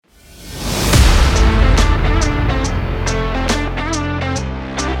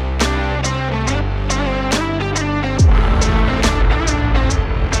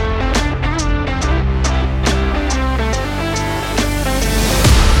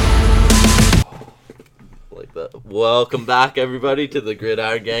Welcome back, everybody, to the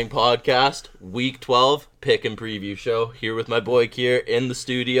Gridiron Gang podcast, Week 12 pick and preview show. Here with my boy Kier in the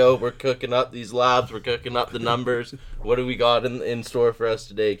studio. We're cooking up these labs. We're cooking up the numbers. What do we got in store for us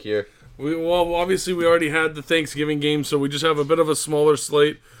today, Kier? Obviously, we already had the Thanksgiving game, so we just have a bit of a smaller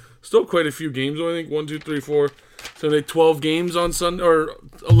slate. Still quite a few games, I think. 1, 2, 3, 4. So they 12 games on Sunday, or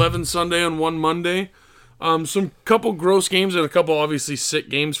 11 Sunday and 1 Monday. Some couple gross games and a couple obviously sick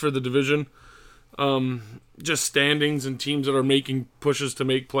games for the division. Just standings and teams that are making pushes to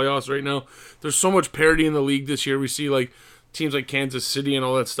make playoffs right now. There's so much parity in the league this year. We see like teams like Kansas City and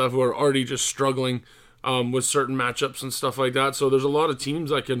all that stuff who are already just struggling with certain matchups and stuff like that. So there's a lot of teams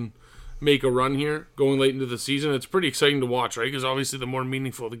that can make a run here going late into the season. It's pretty exciting to watch, right? Because obviously the more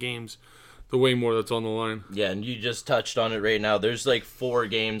meaningful the games, the way more that's on the line. Yeah, and you just touched on it right now. There's like 4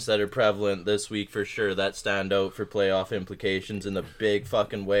 games that are prevalent this week for sure that stand out for playoff implications in a big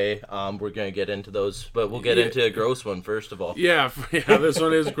fucking way. We're going to get into those, but we'll get into a gross one first of all. Yeah, this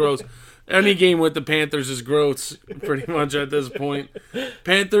one is gross. Any game with the Panthers is gross pretty much at this point.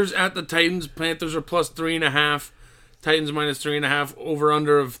 Panthers at the Titans. Panthers are plus 3.5. Titans minus 3.5. Over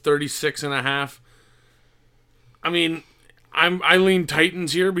under of 36.5. I mean, I lean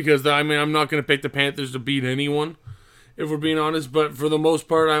Titans here because I'm not going to pick the Panthers to beat anyone, if we're being honest. But for the most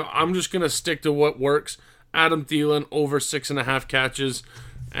part, I'm just going to stick to what works. Adam Thielen over 6.5 catches,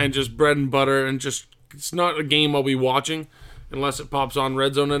 and just bread and butter, and just it's not a game I'll be watching unless it pops on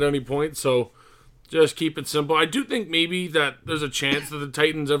Red Zone at any point. So just keep it simple. I do think maybe that there's a chance that the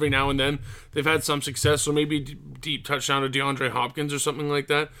Titans every now and then they've had some success. So maybe deep touchdown to DeAndre Hopkins or something like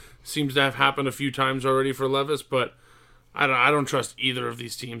that seems to have happened a few times already for Levis, but I don't trust either of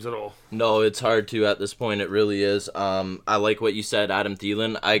these teams at all. No, it's hard to at this point. It really is. I like what you said, Adam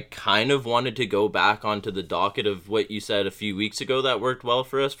Thielen. I kind of wanted to go back onto the docket of what you said a few weeks ago that worked well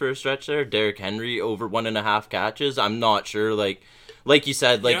for us for a stretch there. Derrick Henry over 1.5 catches. I'm not sure, like you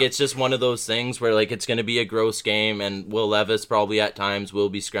said, It's just one of those things where, it's going to be a gross game, and Will Levis probably at times will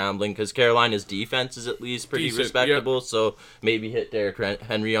be scrambling, because Carolina's defense is at least pretty respectable, so maybe hit Derrick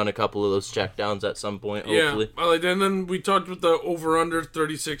Henry on a couple of those checkdowns at some point, hopefully. Yeah, and then we talked with the over-under,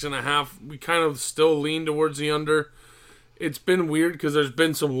 36.5. We kind of still lean towards the under. It's been weird, because there's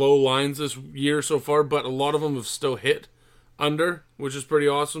been some low lines this year so far, but a lot of them have still hit under, which is pretty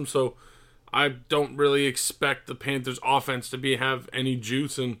awesome, so I don't really expect the Panthers' offense to have any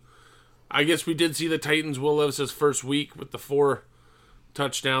juice, and I guess we did see the Titans' Will Levis' first week with the 4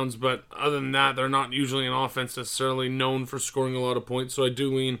 touchdowns, but other than that, they're not usually an offense necessarily known for scoring a lot of points, so I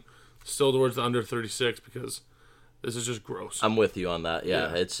do lean still towards the under 36 because this is just gross. I'm with you on that,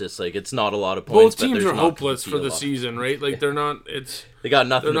 yeah. It's just it's not a lot of points. Both teams are hopeless for the season, right? They're not, they got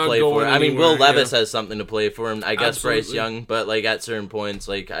nothing to play for. I mean, Will Levis has something to play for him. I guess Absolutely. Bryce Young, but at certain points,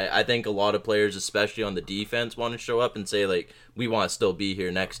 I think a lot of players, especially on the defense, want to show up and say we want to still be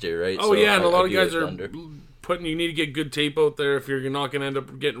here next year, right? Oh, so yeah, and a lot of guys are you need to get good tape out there if you're not going to end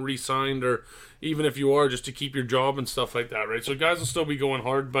up getting re-signed, or even if you are, just to keep your job and stuff like that, right? So guys will still be going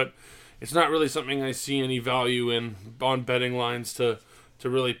hard, but it's not really something I see any value in on betting lines to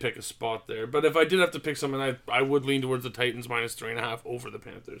really pick a spot there. But if I did have to pick something, I would lean towards the Titans minus 3.5 over the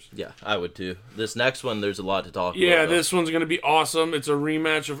Panthers. Yeah, I would too. This next one, there's a lot to talk about. Yeah, this one's going to be awesome. It's a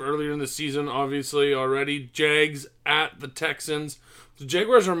rematch of earlier in the season, obviously, already. Jags at the Texans. The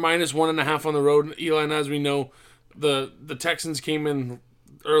Jaguars are minus 1.5 on the road. Eli, and as we know, the Texans came in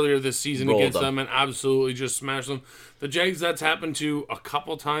earlier this season against them and absolutely just smashed them. The Jags, that's happened to a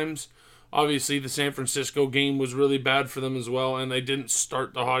couple times. Obviously, the San Francisco game was really bad for them as well, and they didn't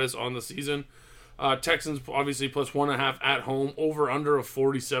start the hottest on the season. Texans, obviously, plus 1.5 at home, over-under of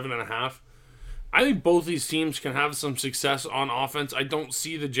 47.5. I think both these teams can have some success on offense. I don't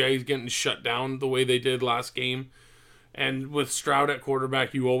see the Jags getting shut down the way they did last game. And with Stroud at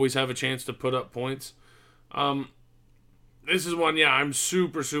quarterback, you always have a chance to put up points. This is one, I'm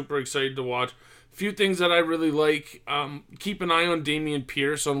super, super excited to watch. Few things that I really like. Keep an eye on Dameon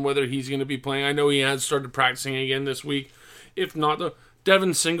Pierce on whether he's going to be playing. I know he has started practicing again this week. If not,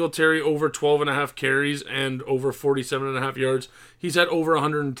 Devin Singletary over 12.5 carries and over 47.5 yards. He's had over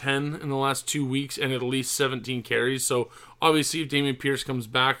 110 in the last 2 weeks and at least 17 carries. So obviously if Dameon Pierce comes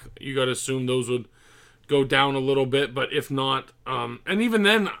back, you got to assume those would go down a little bit, but if not, and even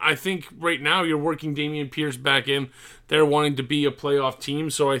then, I think right now you're working Dameon Pierce back in. They're wanting to be a playoff team,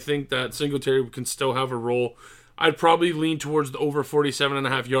 so I think that Singletary can still have a role. I'd probably lean towards the over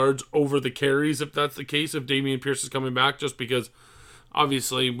 47.5 yards over the carries if that's the case, if Dameon Pierce is coming back, just because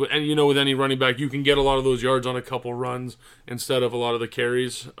obviously, and with any running back, you can get a lot of those yards on a couple runs instead of a lot of the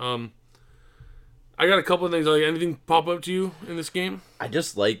carries. I got a couple of things. Anything pop up to you in this game? I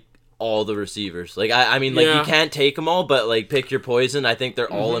just like all the receivers. Like, I mean, like, you can't take them all, but, like, pick your poison. I think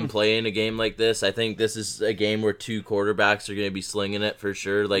they're all in play in a game like this. I think this is a game where two quarterbacks are going to be slinging it for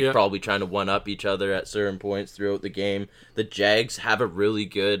sure. Like, probably trying to one-up each other at certain points throughout the game. The Jags have a really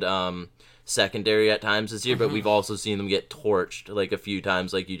good secondary at times this year, but we've also seen them get torched like a few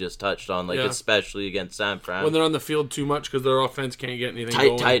times, like you just touched on, like especially against San Fran when they're on the field too much because their offense can't get anything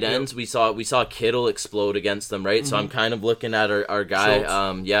going. Tight ends, we saw Kittle explode against them, right? So I'm kind of looking at our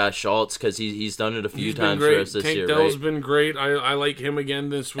guy, Schultz, because he's done it a few times for us this year. Dell's been great. I like him again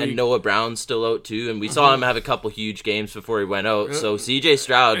this week. And Noah Brown's still out too, and we saw him have a couple huge games before he went out. So CJ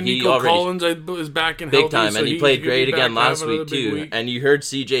Stroud, and Nico Collins is back in big healthy, time, so and he played great again last week too. too. And you heard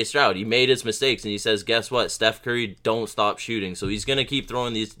CJ Stroud, he made his mistakes, and he says, guess what? Steph Curry don't stop shooting. So he's going to keep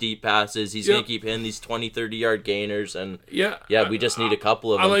throwing these deep passes. He's going to keep hitting these 20, 30-yard gainers. And we just need a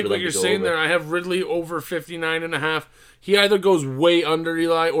couple of them. I like what you're saying there. I have Ridley over 59.5. He either goes way under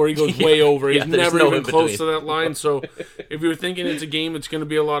Eli or he goes way over. He's never even close to that line. So if you're thinking it's a game, it's going to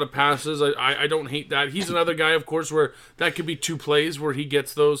be a lot of passes. I don't hate that. He's another guy, of course, where that could be 2 plays where he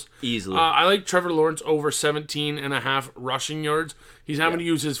gets those. Easily. I like Trevor Lawrence over 17.5 rushing yards. He's having to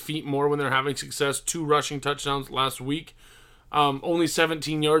use his feet more when they're having success. 2 rushing touchdowns last week. Only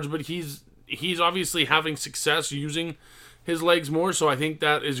 17 yards, but he's obviously having success using his legs more. So I think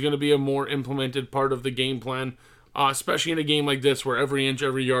that is going to be a more implemented part of the game plan. Especially in a game like this where every inch,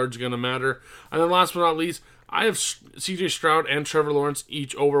 every yard is going to matter. And then last but not least, I have CJ Stroud and Trevor Lawrence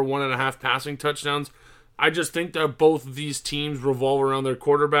each over 1.5 passing touchdowns. I just think that both of these teams revolve around their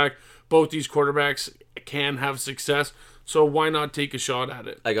quarterback. Both these quarterbacks can have success. So why not take a shot at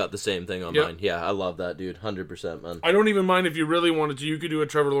it? I got the same thing on mine. Yeah, I love that, dude. 100%, man. I don't even mind if you really wanted to. You could do a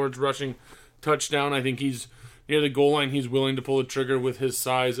Trevor Lawrence rushing touchdown. I think he's near the goal line. He's willing to pull the trigger with his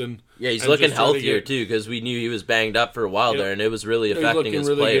size. And he's looking healthier, too, because we knew he was banged up for a while there, and it was really affecting his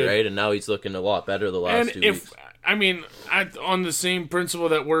play, good. Right? And now he's looking a lot better the last 2 weeks. I mean, on the same principle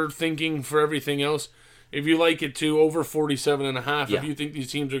that we're thinking for everything else, if you like it, too, over 47.5, if you think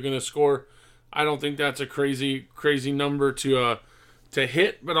these teams are going to score, I don't think that's a crazy number to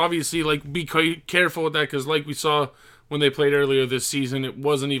hit. But obviously, like, be careful with that because, like we saw when they played earlier this season, it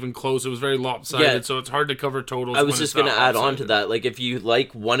wasn't even close. It was very lopsided, so it's hard to cover totals. I was just going to add on to that. Like, if you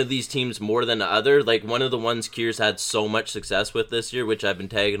like one of these teams more than the other, like one of the ones Keir's had so much success with this year, which I've been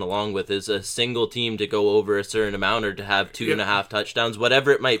tagging along with, is a single team to go over a certain amount or to have 2.5 touchdowns,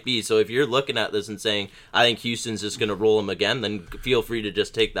 whatever it might be. So if you're looking at this and saying, I think Houston's just going to roll them again, then feel free to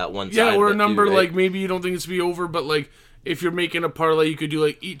just take that one side. Yeah, or a number too, right? Like maybe you don't think it's to be over, but like if you're making a parlay, you could do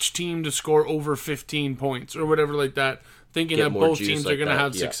like each team to score over 15 points or whatever like that. Thinking that both teams are going to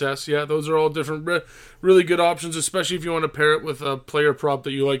have success. Yeah, those are all different, really good options, especially if you want to pair it with a player prop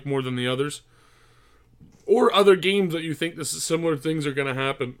that you like more than the others. Or other games that you think similar things are going to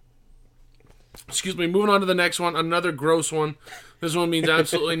happen. Excuse me, moving on to the next one, another gross one. This one means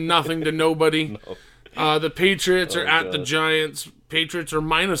absolutely nothing to nobody. No. The Patriots are at the Giants. Patriots are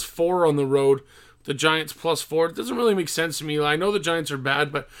 -4 on the road. The Giants +4. It doesn't really make sense to me. I know the Giants are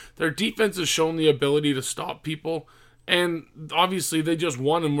bad, but their defense has shown the ability to stop people. And obviously, they just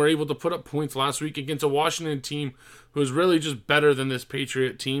won and were able to put up points last week against a Washington team who is really just better than this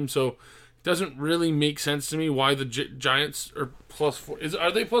Patriot team. So it doesn't really make sense to me why the Giants are +4.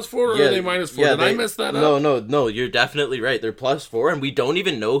 Are they +4 or are they -4? Did I mess that up? No. You're definitely right. They're +4, and we don't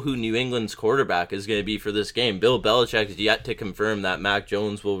even know who New England's quarterback is going to be for this game. Bill Belichick is yet to confirm that Mac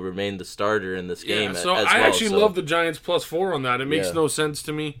Jones will remain the starter in this game. So I actually love the Giants +4 on that. It makes no sense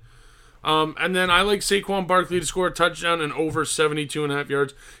to me. And then I like Saquon Barkley to score a touchdown and over 72.5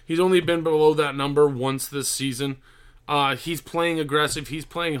 yards. He's only been below that number once this season. He's playing aggressive. He's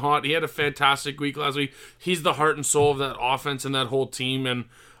playing hot. He had a fantastic week last week. He's the heart and soul of that offense and that whole team. And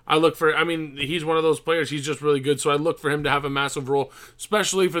he's one of those players. He's just really good. So I look for him to have a massive role,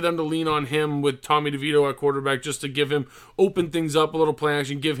 especially for them to lean on him with Tommy DeVito at quarterback, just to give him, open things up a little play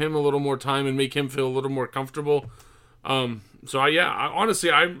action, give him a little more time and make him feel a little more comfortable.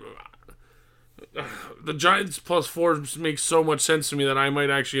 The Giants +4 makes so much sense to me that I might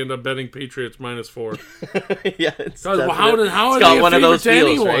actually end up betting Patriots -4. It's how are they one of those feels,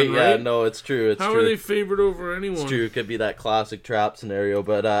 anyone, right? Yeah, no, it's true. How are they favored over anyone? It's true. It could be that classic trap scenario,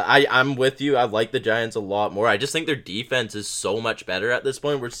 but I'm with you. I like the Giants a lot more. I just think their defense is so much better at this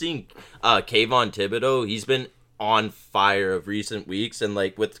point. We're seeing Kayvon Thibodeau. He's been on fire of recent weeks, and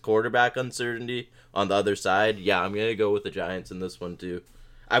like with quarterback uncertainty on the other side, I'm gonna go with the Giants in this one too.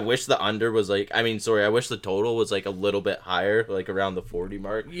 I wish the under was I wish the total was like a little bit higher, like around the 40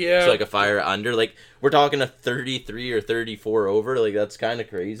 mark. Yeah. So like a fire under. Like we're talking a 33 or 34 over. Like that's kind of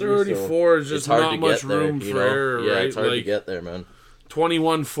crazy. 34 is just not much room for error, right? Yeah, it's hard to get there, man.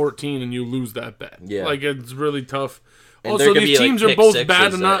 21-14 and you lose that bet. Yeah. Like, it's really tough. And also, there could these be, teams like, are both pick bad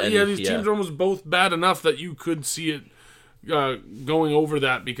sixes enough. and- These teams are almost both bad enough that you could see it going over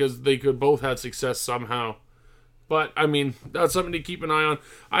that because they could both have success somehow. But, I mean, that's something to keep an eye on.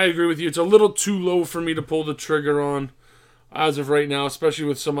 I agree with you. It's a little too low for me to pull the trigger on as of right now, especially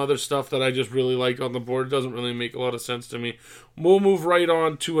with some other stuff that I just really like on the board. It doesn't really make a lot of sense to me. We'll move right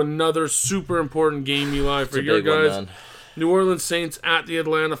on to another super important game, Eli, for your guys. New Orleans Saints at the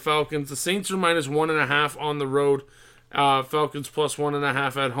Atlanta Falcons. The Saints are minus 1.5 on the road. Falcons plus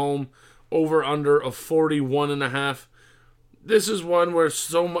 1.5 at home. Over under of 41.5. This is one where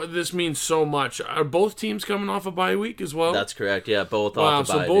this means so much. Are both teams coming off a bye week as well? That's correct. Yeah, both off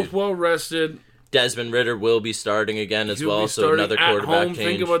a bye. So both well rested. Desmond Ridder will be starting again as well. So another quarterback home. change.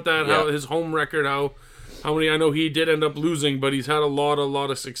 Think about that. How his home record. How many? I know he did end up losing, but he's had a lot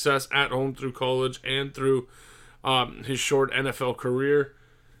of success at home through college and through his short NFL career.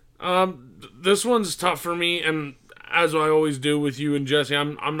 This one's tough for me, and as I always do with you and Jesse,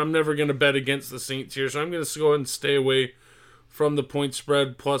 I'm never going to bet against the Saints here, so I'm going to go ahead and stay away from the point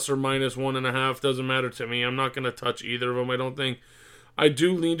spread, plus or minus 1.5. Doesn't matter to me. I'm not going to touch either of them, I don't think. I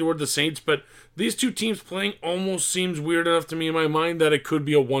do lean toward the Saints, but these two teams playing almost seems weird enough to me in my mind that it could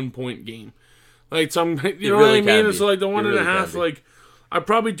be a 1-point game. Like, what I mean? It's like the 1.5, like, I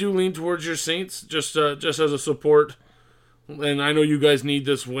probably do lean towards your Saints, just as a support. And I know you guys need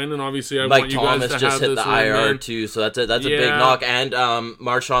this win, and obviously I want you guys to have this win. Mike Thomas just hit the IR too, so that's a big knock. And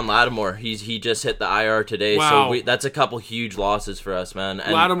Marshawn Lattimore, he just hit the IR today, so that's a couple huge losses for us, man.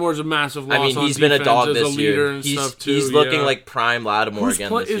 And Lattimore's a massive loss. I mean, he's been a dog this year. He's looking like prime Lattimore again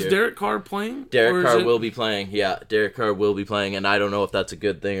this year. Is Derek Carr playing? Derek Carr will be playing. Yeah, Derek Carr will be playing, and I don't know if that's a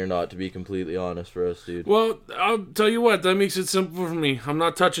good thing or not, to be completely honest for us, dude. Well, I'll tell you what, that makes it simple for me. I'm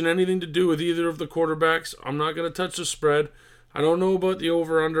not touching anything to do with either of the quarterbacks. I'm not going to touch the spread. I don't know about the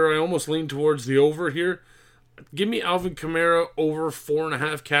over-under. I almost lean towards the over here. Give me Alvin Kamara over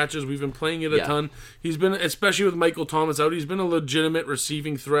 4.5 catches. We've been playing it a ton. He's been, especially with Michael Thomas out, he's been a legitimate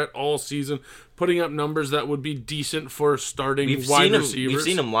receiving threat all season, putting up numbers that would be decent for starting wide receivers. We've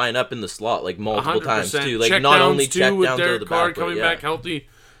seen him line up in the slot like multiple 100%. times too. Like check not only too, check with down Derek to the Carr back, coming back healthy.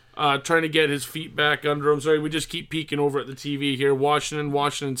 Trying to get his feet back under him. Sorry, we just keep peeking over at the TV here.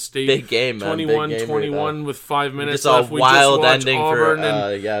 Washington State. Big game, man. 21-21 with 5 minutes just left. We wild just ending Auburn for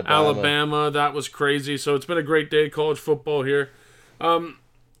and Alabama. That was crazy. So it's been a great day of college football here. So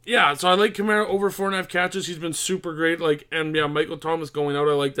I like Kamara over 4.5 catches. He's been super great. Michael Thomas going out,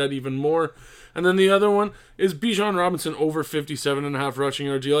 I like that even more. And then the other one is Bijan Robinson over 57.5 rushing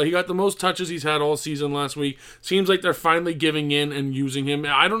yards. He got the most touches he's had all season last week. Seems like they're finally giving in and using him.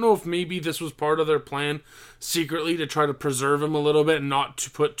 I don't know if maybe this was part of their plan secretly to try to preserve him a little bit and not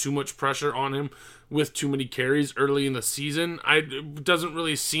to put too much pressure on him with too many carries early in the season. It doesn't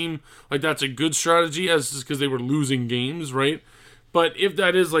really seem like that's a good strategy, as because they were losing games, right? But if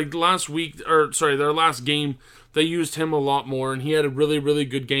that is like their last game, they used him a lot more, and he had a really, really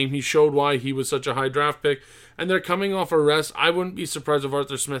good game. He showed why he was such a high draft pick. And they're coming off a rest. I wouldn't be surprised if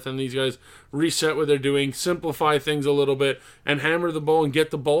Arthur Smith and these guys reset what they're doing, simplify things a little bit, and hammer the ball and get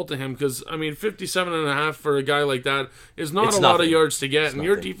the ball to him. Because, 57.5 for a guy like that is not a lot of yards to get. And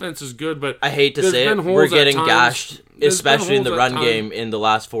your defense is good, but I hate to say it, we're getting gashed, especially in the run game in the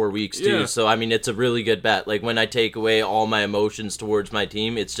last 4 weeks, too. Yeah. So, it's a really good bet. Like, when I take away all my emotions towards my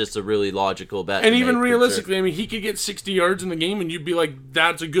team, it's just a really logical bet. And even realistically, he could get 60 yards in the game, and you'd be like,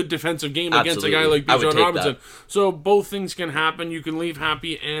 that's a good defensive game against a guy like Bijan Robinson. So both things can happen. You can leave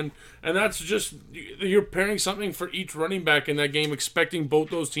happy, and that's just, you're pairing something for each running back in that game, expecting both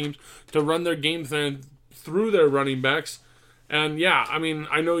those teams to run their game plan through their running backs. And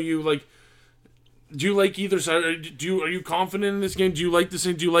I know you like. Do you like either side? Are you confident in this game? Do you like this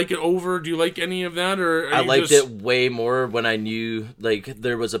thing? Do you like it over? Do you like any of that? Or I liked it way more when I knew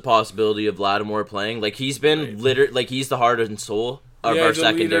there was a possibility of Lattimore playing. He's been he's the heart and soul of our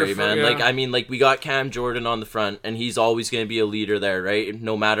secondary, man. We got Cam Jordan on the front, and he's always going to be a leader there, right?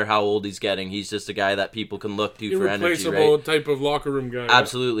 No matter how old he's getting, he's just a guy that people can look to for energy, right? Irreplaceable type of locker room guy.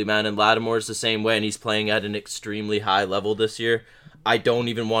 Absolutely, man. And Lattimore's the same way, and he's playing at an extremely high level this year. I don't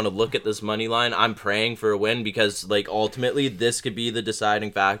even want to look at this money line. I'm praying for a win because, ultimately, this could be the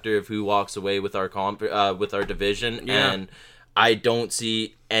deciding factor of who walks away with our with our division. Yeah. And I don't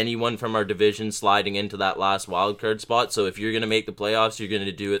see anyone from our division sliding into that last wildcard spot. So if you're going to make the playoffs, you're going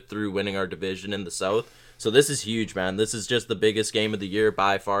to do it through winning our division in the South. So this is huge, man. This is just the biggest game of the year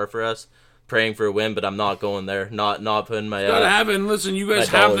by far for us. Praying for a win, but I'm not going there. Not putting my. Gotta have it. And listen, you guys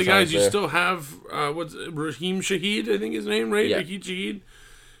have the guys. You still have Raheem Shaheed, I think his name, right? Yeah. Raheem Shaheed.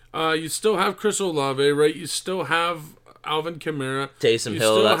 You still have Chris Olave, right? You still have Alvin Kamara. Taysom You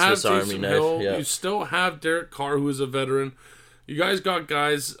Hill, still that's have Swiss Army Taysom knife. Hill. Yeah. You still have Derek Carr, who is a veteran. You guys got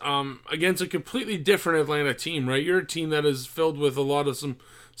guys against a completely different Atlanta team, right? You're a team that is filled with a lot of some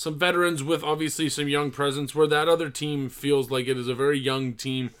veterans with obviously some young presence, where that other team feels like it is a very young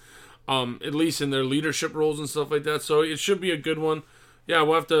team, at least in their leadership roles and stuff like that. So it should be a good one. Yeah,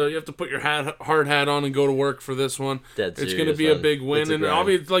 you have to put your hard hat on and go to work for this one. Dead It's serious, going to be a man. big win, It's a and grind.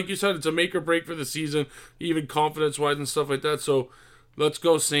 obviously, like you said, it's a make or break for the season, even confidence-wise and stuff like that. So let's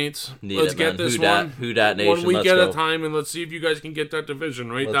go, Saints. Need Let's it, get man. this Who dat? one. Who dat nation? 1 week Let's at go. a time, and let's see if you guys can get that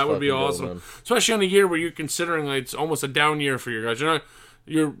division right. Let's That would be fucking go, awesome, man. especially on a year where you're considering like it's almost a down year for you guys.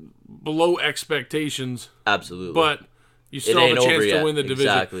 You're below expectations, Absolutely. but you still have ain't a chance over to yet. win the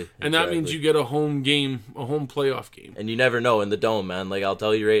division, Exactly. and that means Exactly. you get a home game, a home playoff game. And you never know in the dome, man. Like, I'll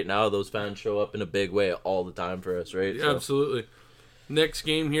tell you right now, those fans show up in a big way all the time for us, right? Yeah, So absolutely. Next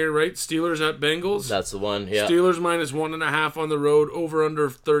game here, right? Steelers at Bengals. that's the one. Yeah. Steelers minus 1.5 on the road, over under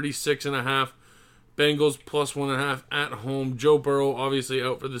 36.5. Bengals plus 1.5 at home. Joe Burrow obviously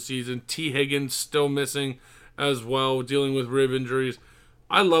out for the season. T. Higgins still missing as well, dealing with rib injuries.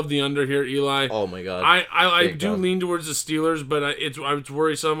 I love the under here, Eli. Oh, my God. I Big do time. lean towards the Steelers, but it's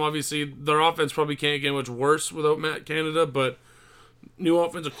worrisome. Obviously, their offense probably can't get much worse without Matt Canada, but new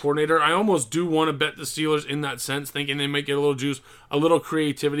offensive coordinator. I almost do want to bet the Steelers in that sense, thinking they might get a little juice, a little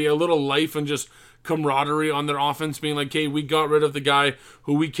creativity, a little life, and just camaraderie on their offense, being like, hey, we got rid of the guy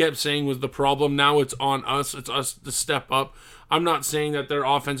who we kept saying was the problem. Now it's on us. It's us to step up. I'm not saying that their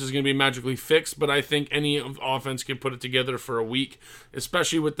offense is going to be magically fixed, but I think any offense can put it together for a week,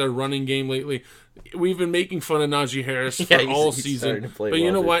 especially with their running game lately. We've been making fun of Najee Harris for Yeah, all he's season, starting to play but you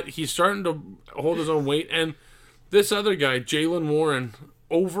well, know dude. what? He's starting to hold his own weight, and this other guy, Jalen Warren,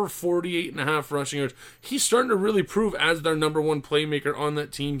 over 48.5 rushing yards. He's starting to really prove as their number one playmaker on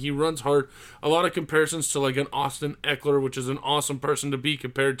that team. He runs hard. A lot of comparisons to like an Austin Eckler, which is an awesome person to be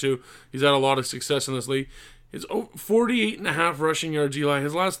compared to. He's had a lot of success in this league. His 48.5 rushing yards, Eli.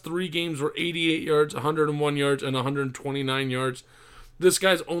 His last 3 games were 88 yards, 101 yards, and 129 yards. This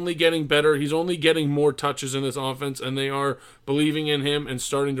guy's only getting better. He's only getting more touches in this offense, and they are believing in him and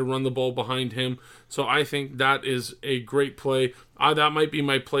starting to run the ball behind him. So I think that is a great play. That might be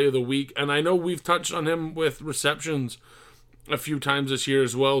my play of the week. And I know we've touched on him with receptions a few times this year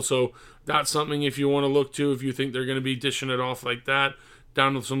as well. So that's something if you want to look to, if you think they're going to be dishing it off like that,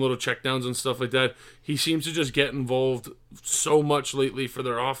 down with some little checkdowns and stuff like that. He seems to just get involved so much lately for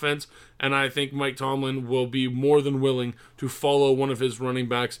their offense, and I think Mike Tomlin will be more than willing to follow one of his running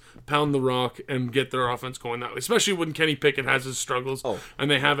backs, pound the rock, and get their offense going that way, especially when Kenny Pickett has his struggles,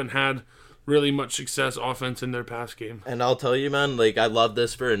 and they haven't had really much success offense in their pass game. And I'll tell you, man, like, I love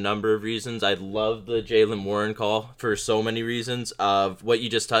this for a number of reasons. I love the Jalen Warren call for so many reasons. Of what you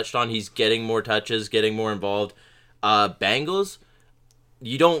just touched on, he's getting more touches, getting more involved. Bengals,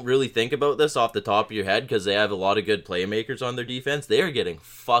 you don't really think about this off the top of your head because they have a lot of good playmakers on their defense. They are getting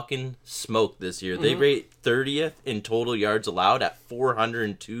fucking smoked this year. They rate 30th in total yards allowed at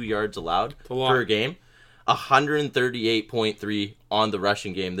 402 yards allowed per game. 138.3 on the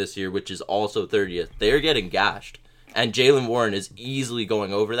rushing game this year, which is also 30th. They're getting gashed. And Jalen Warren is easily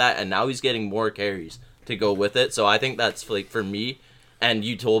going over that, and now he's getting more carries to go with it. So I think that's, like, for me, and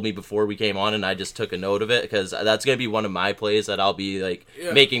you told me before we came on, and I just took a note of it, because that's going to be one of my plays that I'll be, like,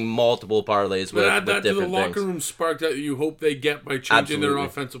 making multiple parlays with, Add that to the different locker things. room spark that you hope they get by changing their Absolutely.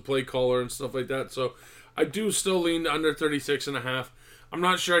 offensive play caller and stuff like that. So I do still lean under 36.5. I'm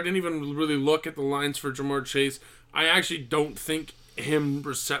not sure. I didn't even really look at the lines for Jamar Chase. I actually don't think him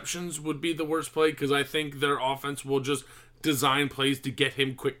receptions would be the worst play, because I think their offense will just design plays to get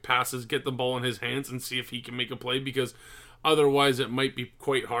him quick passes, get the ball in his hands, and see if he can make a play, because otherwise it might be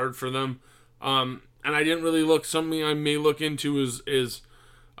quite hard for them. And I didn't really look. Something I may look into is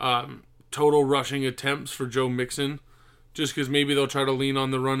total rushing attempts for Joe Mixon, just because maybe they'll try to lean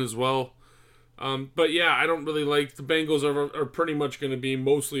on the run as well. But yeah, I don't really like the Bengals are pretty much going to be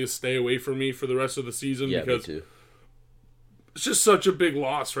mostly a stay away from me for the rest of the season, Yeah, me because too. it's just such a big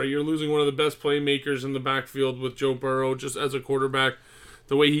loss, right? You're losing one of the best playmakers in the backfield with Joe Burrow just as a quarterback.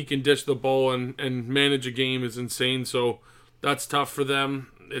 The way he can dish the ball and manage a game is insane. So that's tough for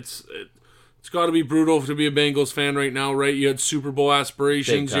them. It's got to be brutal to be a Bengals fan right now, right? You had Super Bowl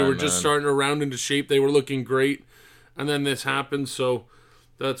aspirations. Big time, you were just man. starting to round into shape. They were looking great, and then this happened. So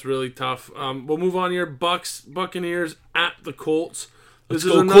that's really tough. We'll move on here. Buccaneers at the Colts. This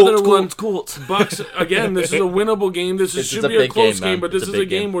is another one. Colts. Bucks again. This is a winnable game. This should be a big close game, man. game, but this It's a is a big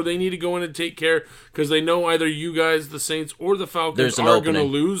game game. where they need to go in and take care, because they know either you guys, the Saints, or the Falcons There's an are going to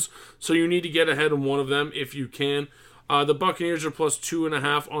opening. lose. So you need to get ahead of one of them if you can. The Buccaneers are plus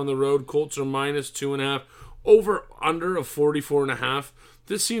 2.5 on the road. Colts are minus 2.5. over under of 44.5.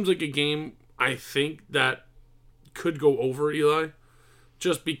 This seems like a game I think that could go over, Eli.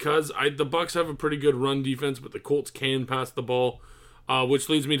 Just because the Bucks have a pretty good run defense, but the Colts can pass the ball. Which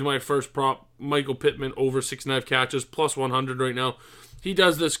leads me to my first prop, Michael Pittman over 6.5 catches, plus 100 right now. He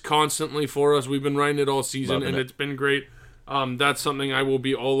does this constantly for us. We've been riding it all season, and it's been great. That's something I will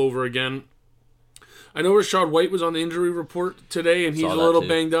be all over again. I know Rachaad White was on the injury report today, and he's a little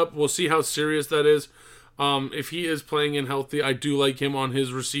banged up. We'll see how serious that is. If he is playing in healthy, I do like him on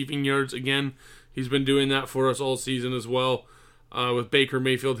his receiving yards again. He's been doing that for us all season as well, with Baker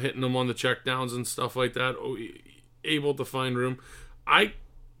Mayfield hitting him on the checkdowns and stuff like that, able to find room. I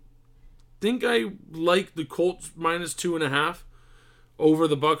think I like the Colts minus 2.5 over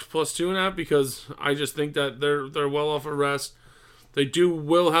the Bucks plus 2.5 because I just think that they're well off a rest. They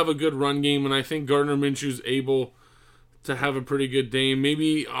will have a good run game, and I think Gardner Minshew's able to have a pretty good day.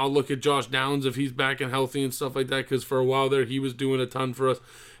 Maybe I'll look at Josh Downs if he's back and healthy and stuff like that, because for a while there he was doing a ton for us.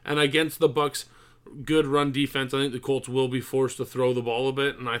 And against the Bucks' good run defense, I think the Colts will be forced to throw the ball a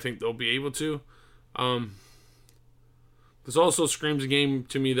bit, and I think they'll be able to. This also screams a game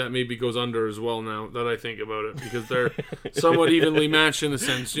to me that maybe goes under as well now that I think about it, because they're somewhat evenly matched in a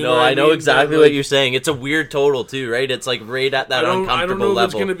sense. You know I know mean? exactly what you're saying. It's a weird total too, right? It's like right at that uncomfortable level. I don't know if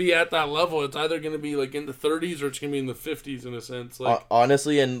it's going to be at that level. It's either going to be like in the 30s or it's going to be in the 50s in a sense. Like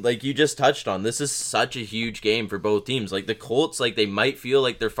honestly, and like you just touched on, this is such a huge game for both teams. Like the Colts, like they might feel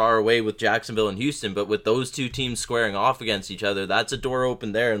like they're far away with Jacksonville and Houston, but with those two teams squaring off against each other, that's a door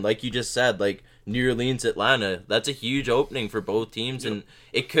open there. And like you just said, like New Orleans, Atlanta, that's a huge opening for both teams. Yep. And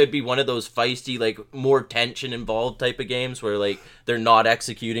it could be one of those feisty, like more tension involved type of games where like they're not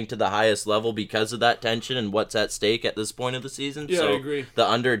executing to the highest level because of that tension and what's at stake at this point of the season. Yeah, so I agree. The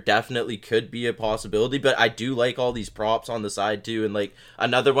under definitely could be a possibility, but I do like all these props on the side too. And like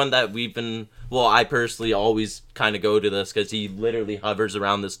another one that I personally always kind of go to this because he literally hovers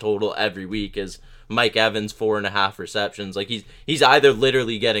around this total every week is Mike Evans 4.5 receptions. Like he's either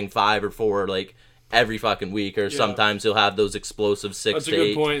literally getting 5 or 4 like every fucking week, or sometimes he'll have those explosive 6 That's to a good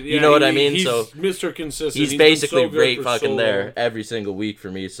 8. point. Yeah, you know what I mean? He's So Mr. Consistent. He's basically right fucking so there every single week for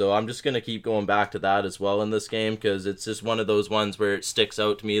me. So I'm just gonna keep going back to that as well in this game because it's just one of those ones where it sticks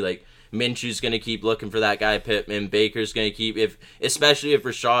out to me. Like Minshew's gonna keep looking for that guy Pittman. Baker's gonna keep especially if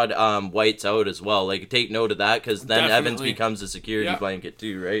Rachaad White's out as well. Like take note of that because then Definitely. Evans becomes a security blanket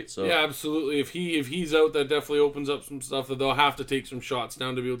too, right? So yeah, absolutely. If he's out, that definitely opens up some stuff that they'll have to take some shots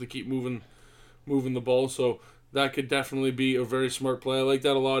down to be able to keep moving the ball. So that could definitely be a very smart play. I like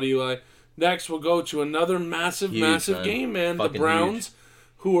that a lot, Eli. Next, we'll go to another massive game, man. Fucking the Browns, huge.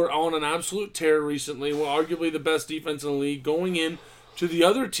 Who are on an absolute tear recently, were arguably the best defense in the league, going in to the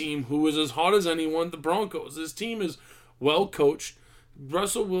other team who is as hot as anyone, the Broncos. This team is well coached.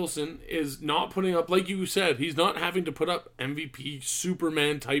 Russell Wilson is not putting up, like you said, he's not having to put up MVP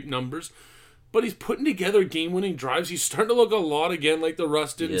Superman type numbers, but he's putting together game-winning drives. He's starting to look a lot again like the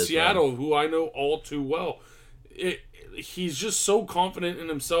Russ did in Seattle, who I know all too well. He's just so confident in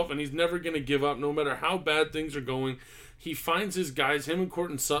himself, and he's never going to give up no matter how bad things are going. He finds his guys. Him and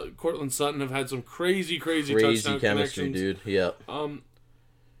Cortland Sutton have had some crazy touchdown chemistry, connections. dude. Yeah.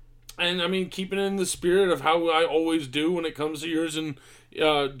 And I mean, keeping in the spirit of how I always do when it comes to yours and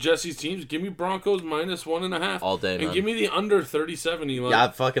Jesse's teams, give me Broncos minus 1.5 all day, man. And give me the under 37, Eli. Yeah, I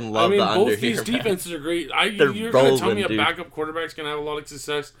fucking love the under. Both these defenses are great. You're going to tell me a backup quarterback's going to have a lot of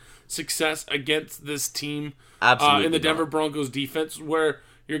success against this team. Absolutely in the Denver Broncos defense, where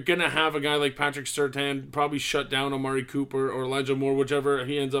you're going to have a guy like Patrick Surtain probably shut down Amari Cooper or Elijah Moore, whichever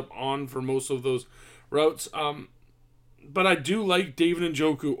he ends up on for most of those routes. But I do like David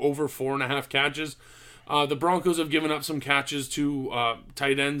Njoku over 4.5 catches. The Broncos have given up some catches to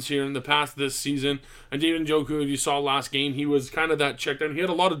tight ends here in the past this season. And David Njoku, if you saw last game, he was kind of that check down. He had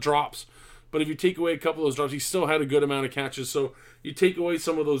a lot of drops. But if you take away a couple of those drops, he still had a good amount of catches. So you take away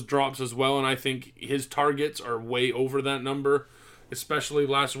some of those drops as well, and I think his targets are way over that number, especially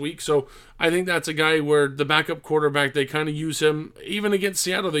last week. So I think that's a guy where the backup quarterback, they kind of use him. Even against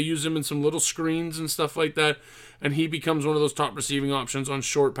Seattle, they use him in some little screens and stuff like that, and he becomes one of those top receiving options on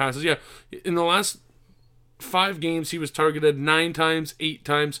short passes. Yeah, in the last 5 games, he was targeted 9 times, 8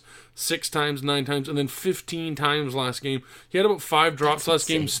 times, 6 times, 9 times, and then 15 times last game. He had about 5 drops last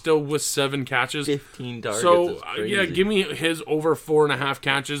game, still with 7 catches. 15 targets. So, yeah, give me his over 4.5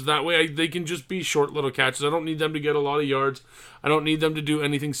 catches. That way, they can just be short little catches. I don't need them to get a lot of yards. I don't need them to do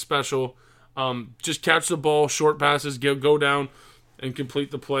anything special. Just catch the ball, short passes, go down, and complete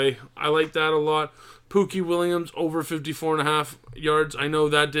the play. I like that a lot. Pookie Williams over 54.5 yards. I know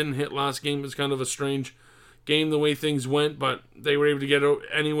that didn't hit last game. It's kind of a strange game the way things went, but they were able to get out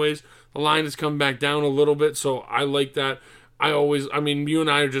anyways. The line has come back down a little bit, so I like that. You and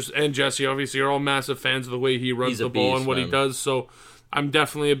I and Jesse obviously are all massive fans of the way he runs the ball and what he does, so I'm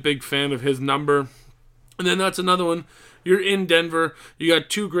definitely a big fan of his number. And then that's another one. You're in Denver. You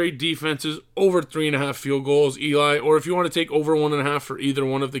got two great defenses, over 3.5 field goals, Eli. Or if you want to take over 1.5 for either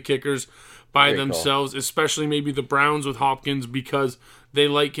one of the kickers by themselves, especially maybe the Browns with Hopkins because they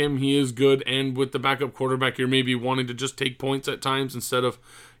like him. He is good. And with the backup quarterback, you're maybe wanting to just take points at times instead of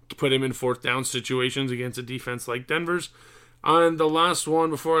put him in fourth down situations against a defense like Denver's. And the last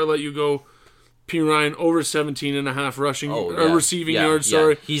one, before I let you go, P. Ryan, over 17.5 receiving yards.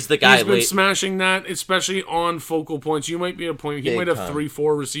 Sorry, he's the guy. He's been smashing that, especially on focal points. You might be at a point he might have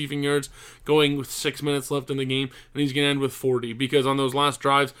 3-4 receiving yards going with 6 minutes left in the game, and he's gonna end with 40 because on those last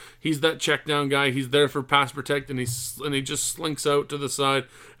drives, he's that check down guy. He's there for pass protect, and he just slinks out to the side,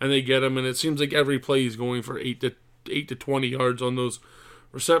 and they get him. And it seems like every play he's going for 8 to 20 yards on those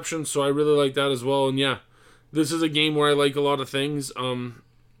receptions. So I really like that as well. And yeah, this is a game where I like a lot of things.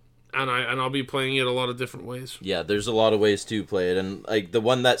 And I'll be playing it a lot of different ways. Yeah, there's a lot of ways to play it, and like the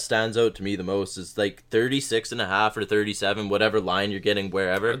one that stands out to me the most is like 36.5 or 37, whatever line you're getting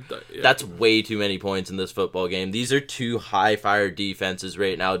wherever. That's way too many points in this football game. These are two high-fire defenses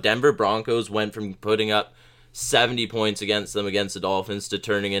right now. Denver Broncos went from putting up 70 points against the Dolphins to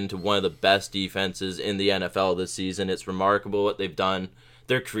turning into one of the best defenses in the NFL this season. It's remarkable what they've done.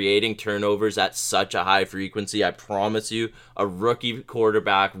 They're creating turnovers at such a high frequency. I promise you, a rookie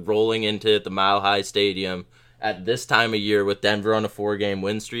quarterback rolling into the Mile High Stadium at this time of year with Denver on a 4-game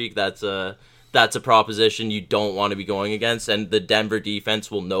win streak, that's a proposition you don't want to be going against, and the Denver defense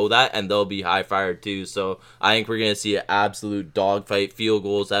will know that, and they'll be high-fired too. So I think we're going to see an absolute dogfight, field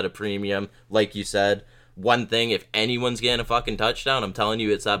goals at a premium, like you said. One thing, if anyone's getting a fucking touchdown, I'm telling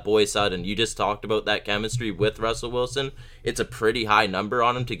you, it's that boy Sutton. You just talked about that chemistry with Russell Wilson. It's a pretty high number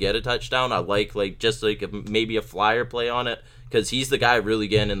on him to get a touchdown. I like maybe a flyer play on it, because he's the guy really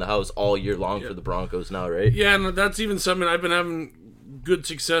getting in the house all year long for the Broncos now, right? Yeah, and that's even something I've been having good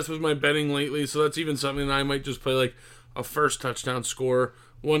success with my betting lately, so that's even something that I might just play like a first touchdown score.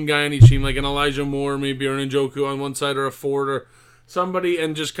 One guy on each team, like an Elijah Moore, maybe, or an Njoku on one side, or a Ford, or somebody,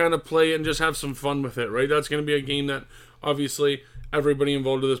 and just kind of play it and just have some fun with it, right? That's going to be a game that obviously everybody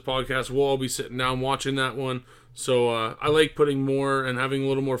involved in this podcast will all be sitting down watching that one. So I like putting more and having a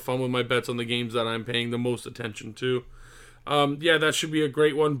little more fun with my bets on the games that I'm paying the most attention to. Yeah, that should be a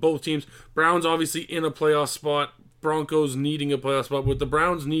great one. Both teams, Browns obviously in a playoff spot, Broncos needing a playoff spot, with the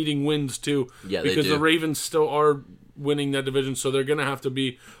Browns needing wins too. Yeah, because they do. The Ravens still are winning that division, so they're going to have to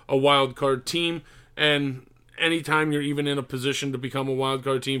be a wild card team. And anytime you're even in a position to become a wild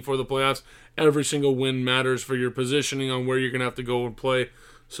card team for the playoffs, every single win matters for your positioning on where you're going to have to go and play.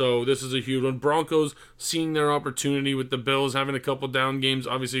 So this is a huge one. Broncos seeing their opportunity with the Bills, having a couple down games.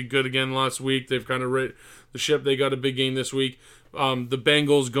 Obviously good again last week. They've kind of rit the ship. They got a big game this week. The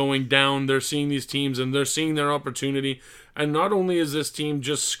Bengals going down. They're seeing these teams and they're seeing their opportunity. And not only is this team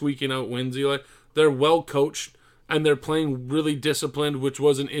just squeaking out wins, Eli, they're well coached and they're playing really disciplined, which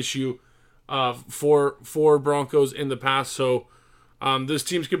was an issue for Broncos in the past. So this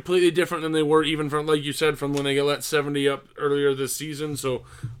team's completely different than they were, even from, like you said, from when they got let 70 up earlier this season. So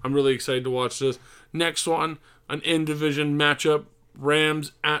I'm really excited to watch this. Next one, an in-division matchup.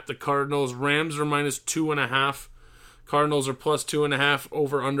 Rams at the Cardinals. Rams are -2.5. Cardinals are +2.5.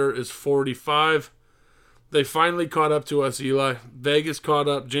 Over-under is 45. They finally caught up to us, Eli. Vegas caught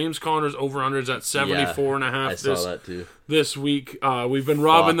up. James Conner's over-under is at 74.5. I saw that too. This week. We've been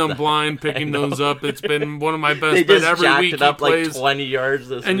robbing them blind, picking those up. It's been one of my best bets every week. It up he plays like 20 yards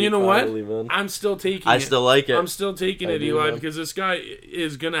this and week. You know finally, what? Man. I'm still taking it. I still like it. I'm still taking it, Eli, because this guy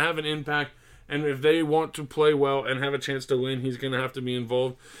is going to have an impact. And if they want to play well and have a chance to win, he's going to have to be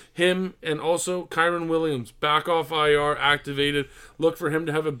involved. Him and also Kyron Williams, back off IR, activated. Look for him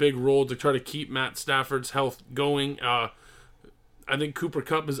to have a big role to try to keep Matt Stafford's health going. I think Cooper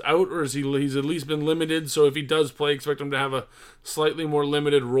Kupp is out, or he's at least been limited. So if he does play, expect him to have a slightly more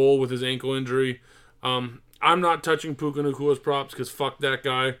limited role with his ankle injury. I'm not touching Puka Nakua's props because fuck that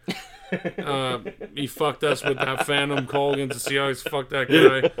guy. He fucked us with that Phantom call against the Seahawks. Fuck that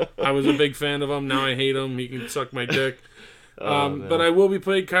guy. I was a big fan of him. Now I hate him. He can suck my dick. But I will be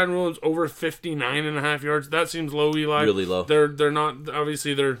playing Kyron Williams over 59.5 yards. That seems low, Eli. Really low. They're not,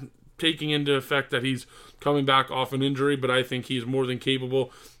 obviously they're taking into effect that he's coming back off an injury, but I think he's more than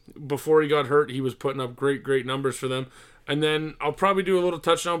capable. Before he got hurt, he was putting up great numbers for them. And then I'll probably do a little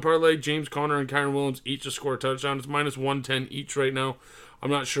touchdown parlay. James Conner and Kyron Williams each to score a touchdown. It's -110 each right now. I'm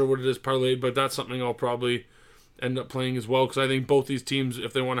not sure what it is parlayed, but that's something I'll probably end up playing as well, because I think both these teams,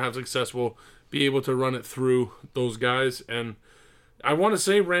 if they want to have success, will be able to run it through those guys. And I want to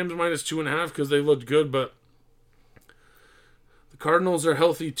say Rams minus 2.5 because they looked good, but the Cardinals are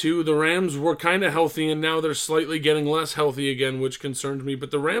healthy too. The Rams were kind of healthy, and now they're slightly getting less healthy again, which concerns me.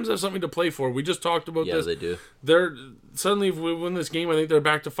 But the Rams have something to play for. We just talked about this. Yeah, they do. They're suddenly, if we win this game, I think they're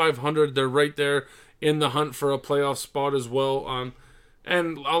back to 500. They're right there in the hunt for a playoff spot as well.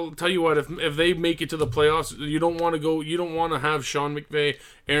 And I'll tell you what, if they make it to the playoffs, you don't want to have Sean McVay,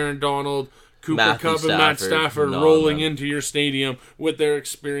 Aaron Donald, Cooper Kupp, and Matt Stafford rolling into your stadium with their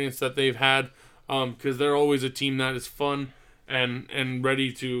experience that they've had, because they're always a team that is fun and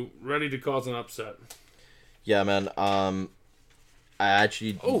ready to cause an upset. Yeah, man. I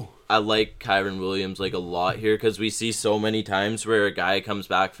like Kyren Williams like a lot here, because we see so many times where a guy comes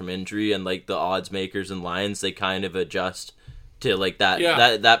back from injury and like the odds makers and lines, they kind of adjust to like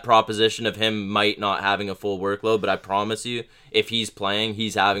that proposition of him might not having a full workload. But I promise you, if he's playing,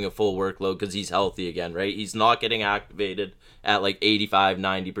 he's having a full workload because he's healthy again, right? He's not getting activated at like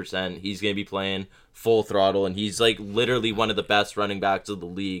 85-90%. He's going to be playing full throttle, and he's like literally one of the best running backs of the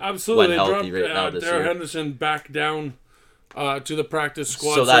league. Absolutely. When healthy right now this Darrell year. Henderson back down to the practice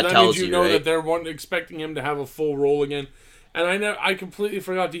squad, so that tells means you know right? that they're expecting him to have a full role again. And I completely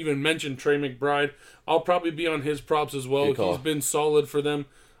forgot to even mention Trey McBride. I'll probably be on his props as well. He's been solid for them.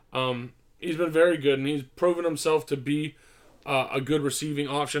 He's been very good, and he's proven himself to be a good receiving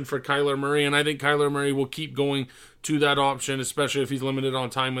option for Kyler Murray. And I think Kyler Murray will keep going to that option, especially if he's limited on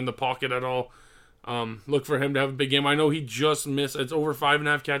time in the pocket at all. Look for him to have a big game. I know he just missed. It's over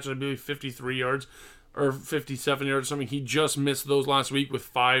 5.5 catches, I believe 53 yards or 57 yards or something. He just missed those last week with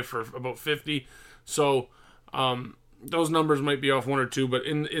 5 for about 50. So, those numbers might be off 1 or 2, but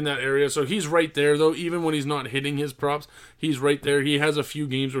in that area. So he's right there, though. Even when he's not hitting his props, he's right there. He has a few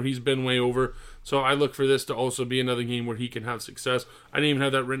games where he's been way over. So I look for this to also be another game where he can have success. I didn't even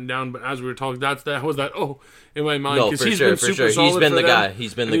have that written down, but as we were talking, that was in my mind. No, for sure, for sure. He's been the guy.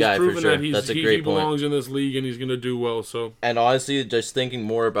 He's been the guy for sure. That's a great point. He belongs in this league, and he's going to do well. So, and honestly, just thinking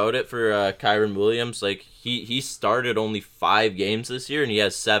more about it for Kyren Williams, like he started only 5 games this year, and he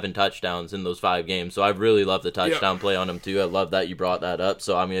has 7 touchdowns in those 5 games. So I really love the touchdown play on him too. I love that you brought that up.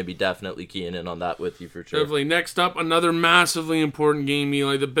 So I'm going to be definitely keying in on that with you for sure. Definitely. Next up, another massively important game,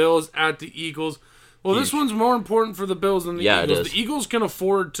 Eli. The Bills at the Eagles. Well, This one's more important for the Bills than the Eagles. It is. The Eagles can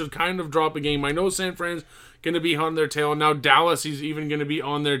afford to kind of drop a game. I know San Fran's going to be on their tail. Now Dallas is even going to be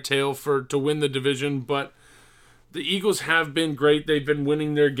on their tail to win the division. But the Eagles have been great. They've been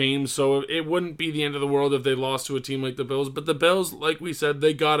winning their games, so it wouldn't be the end of the world if they lost to a team like the Bills. But the Bills, like we said,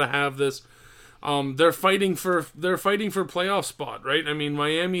 they got to have this. They're fighting for playoff spot, right? I mean,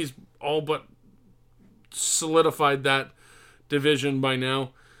 Miami's all but solidified that division by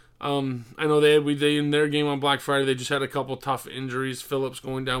now. I know they in their game on Black Friday, they just had a couple tough injuries. Phillips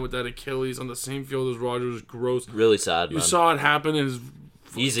going down with that Achilles on the same field as Rodgers was gross. Really sad, You saw it happen, and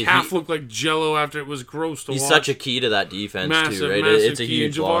his calf looked like jello after it was gross to watch. He's such a key to that defense, massive, too, right? Massive It's a key.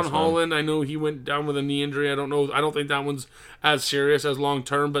 huge Javon loss, Holland, I know he went down with a knee injury. I don't know. I don't think that one's as serious as long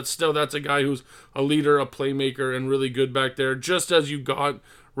term, but still, that's a guy who's a leader, a playmaker, and really good back there. Just as you got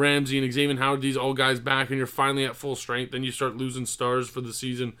Ramsey and Xavier Howard, these old guys back, and you're finally at full strength, then you start losing stars for the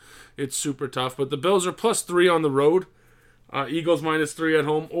season. It's super tough. But the Bills are +3 on the road. Eagles -3 at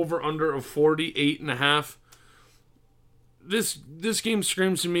home. Over under of 48.5. This game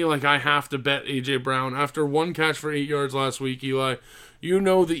screams to me like I have to bet A.J. Brown. After 1 catch for 8 yards last week, Eli, you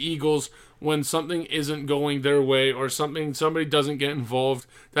know the Eagles, when something isn't going their way or somebody doesn't get involved,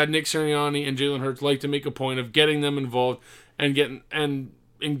 that Nick Sirianni and Jalen Hurts like to make a point of getting them involved and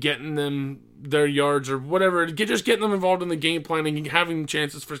getting them their yards or whatever. Just getting them involved in the game planning and having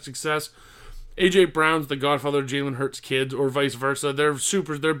chances for success. A.J. Brown's the godfather of Jalen Hurts' kids, or vice versa. They're best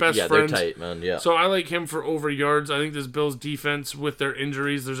friends. Yeah, they're tight, man, yeah. So I like him for over yards. I think this Bills defense, with their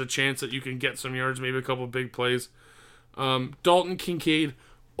injuries, there's a chance that you can get some yards, maybe a couple big plays. Dalton Kincaid,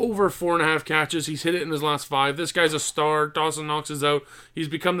 over 4.5 catches. He's hit it in his last 5. This guy's a star. Dawson Knox is out. He's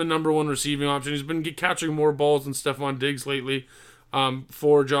become the number 1 receiving option. He's been catching more balls than Stephon Diggs lately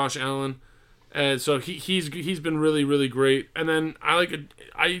for Josh Allen. And so he's been really, really great. And then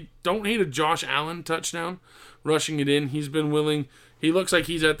I don't hate a Josh Allen touchdown, rushing it in. He's been willing. He looks like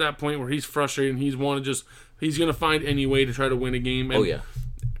he's at that point where he's frustrated and he's going to find any way to try to win a game. And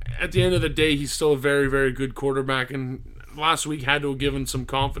at the end of the day, he's still a very, very good quarterback. And last week had to have given some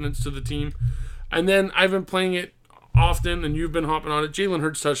confidence to the team. And then I've been playing it often, and you've been hopping on it. Jalen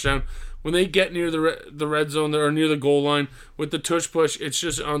Hurts touchdown. When they get near the red zone or near the goal line with the tush push, it's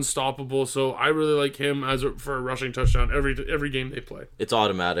just unstoppable. So I really like him for a rushing touchdown every game they play. It's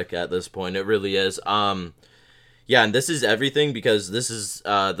automatic at this point. It really is. Yeah, and this is everything because this is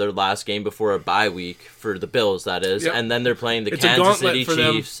their last game before a bye week for the Bills, that is. Yep. And then they're playing the It's a Kansas gauntlet City for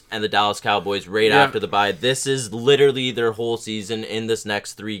them. Chiefs and the Dallas Cowboys right after the bye. This is literally their whole season in this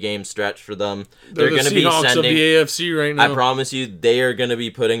next 3-game stretch for them. They're going the to be Seahawks sending... of the AFC right now. I promise you, they are going to be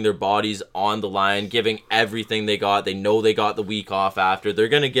putting their bodies on the line, giving everything they got. They know they got the week off after. They're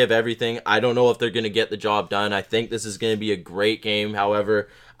going to give everything. I don't know if they're going to get the job done. I think this is going to be a great game. However,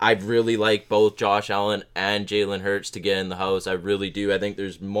 I'd really like both Josh Allen and Jalen Hurts to get in the house. I really do. I think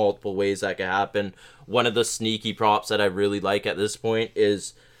there's multiple ways that could happen. One of the sneaky props that I really like at this point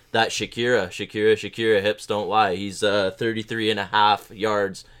is that Shakira hips don't lie. He's 33.5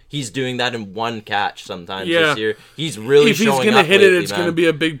 yards. He's doing that in one catch sometimes this year. He's really showing up. If he's going to hit lately, it, it's going to be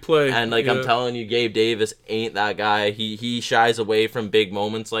a big play. And I'm telling you, Gabe Davis ain't that guy. He shies away from big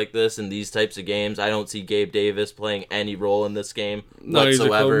moments like this in these types of games. I don't see Gabe Davis playing any role in this game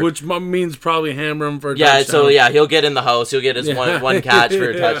whatsoever. Which means probably hammer him for a touchdown. So he'll get in the house. He'll get his one catch for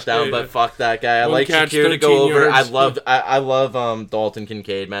a touchdown. But fuck that guy. I like Shakir to go over. Yards. I love Dalton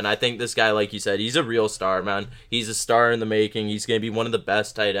Kincaid, man. I think this guy, like you said, he's a real star, man. He's a star in the making. He's gonna be one of the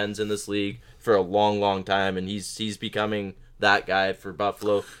best tight ends in this league for a long time, and he's becoming that guy for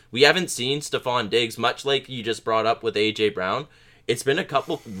Buffalo. We haven't seen Stephon Diggs, much like you just brought up with AJ Brown. It's been a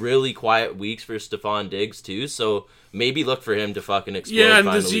couple really quiet weeks for Stephon Diggs too, so maybe look for him to fucking explode. Yeah, and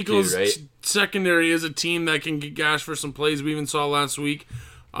finally the Eagles right? secondary is a team that can get gashed for some plays. We even saw last week.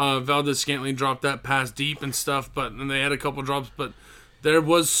 Valdez-Scantling dropped that pass deep and stuff, and they had a couple drops, but there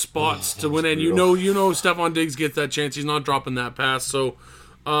was spots to win, and you know Stephon Diggs gets that chance. He's not dropping that pass, so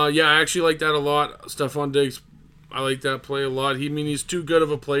I actually like that a lot. Stephon Diggs, I like that play a lot. He's too good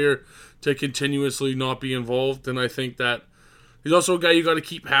of a player to continuously not be involved, and I think that he's also a guy you got to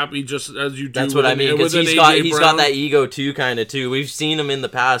keep happy, just as you do. That's what I mean, because he's got that ego too, kind of too. We've seen him in the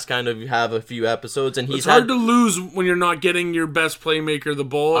past, kind of have a few episodes, and it's hard to lose when you're not getting your best playmaker the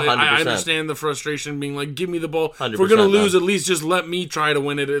ball. 100%. I understand the frustration, being like, give me the ball. 100%, if we're gonna lose, at least just let me try to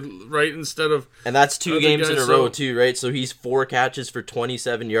win it, right? Instead of and that's 2 games in a row too, right? So he's 4 catches for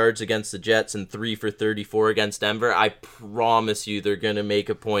 27 yards against the Jets and 3 for 34 against Denver. I promise you, they're gonna make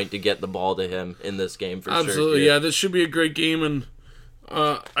a point to get the ball to him in this game for sure. Absolutely, yeah. This should be a great game and.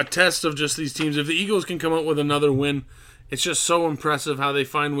 A test of just these teams. If the Eagles can come out with another win, it's just so impressive how they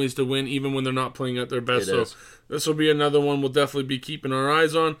find ways to win even when they're not playing at their best. So this will be another one we'll definitely be keeping our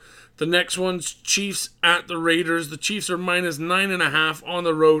eyes on. The next one's Chiefs at the Raiders. The Chiefs are minus 9.5 on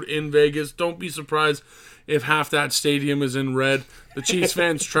the road in Vegas. Don't be surprised if half that stadium is in red. The Chiefs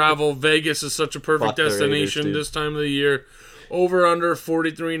fans travel. Vegas is such a perfect destination Raiders, this time of the year. Over under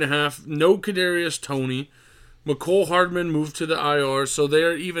 43.5. No Kadarius Toney. McCole Hardman moved to the IR, so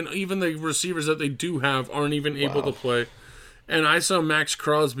they're even the receivers that they do have aren't even able to play. And I saw Max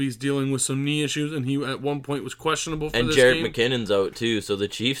Crosby's dealing with some knee issues, and he at one point was questionable for this game. And Jerick McKinnon's out too, so the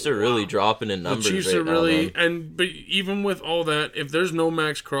Chiefs are really dropping in numbers. The Chiefs are really, but even with all that, if there's no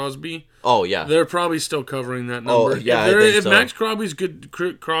Max Crosby, they're probably still covering that number. If Max Crosby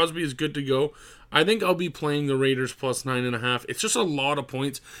is good to go. I think I'll be playing the Raiders plus 9.5. It's just a lot of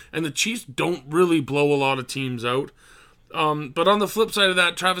points, and the Chiefs don't really blow a lot of teams out. But on the flip side of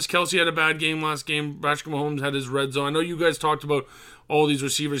that, Travis Kelce had a bad game last game. Patrick Mahomes had his red zone. I know you guys talked about all these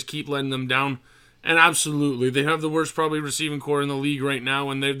receivers keep letting them down, and absolutely, they have the worst probably receiving core in the league right now,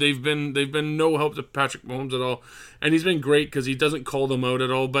 and they've been no help to Patrick Mahomes at all. And he's been great because he doesn't call them out at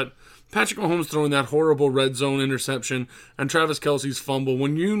all, but Patrick Mahomes throwing that horrible red zone interception and Travis Kelce's fumble.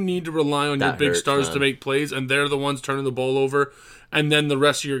 When you need to rely on your big stars to make plays and they're the ones turning the ball over, and then the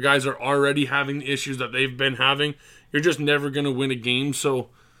rest of your guys are already having the issues that they've been having, you're just never going to win a game. So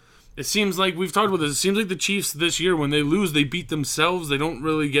it seems like, we've talked about this, it seems like the Chiefs this year, when they lose, they beat themselves. They don't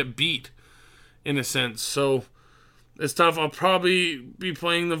really get beat, in a sense. So it's tough. I'll probably be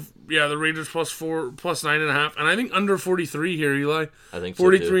playing the Raiders plus 9.5, and I think under 43 here, Eli. I think so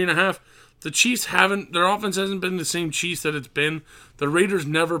 43.5. The Chiefs their offense hasn't been the same Chiefs that it's been. The Raiders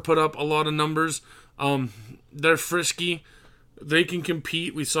never put up a lot of numbers. They're frisky. They can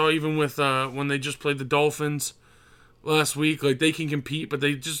compete. We saw even with when they just played the Dolphins last week, like they can compete, but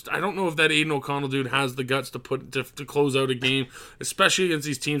I don't know if that Aiden O'Connell dude has the guts to close out a game, especially against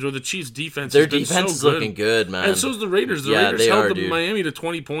these teams where the Chiefs' defense is looking good, man. And so's the Raiders. The Raiders held Miami to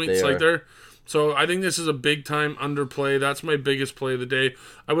 20 points. So I think this is a big time underplay. That's my biggest play of the day.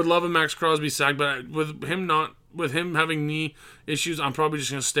 I would love a Max Crosby sack, but with him having knee issues, I'm probably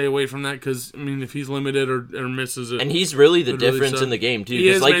just going to stay away from that because, I mean, if he's limited or misses it. And he's really the difference in the game, too.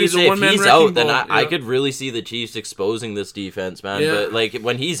 Because, like you say, if he's out, then I could really see the Chiefs exposing this defense, man. Yeah. But,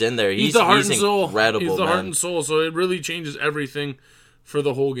 when he's in there, he's the heart and soul. Incredible, He's the heart and soul, so it really changes everything for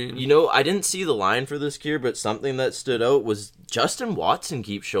the whole game. You know, I didn't see the line for this Kier, but something that stood out was Justin Watson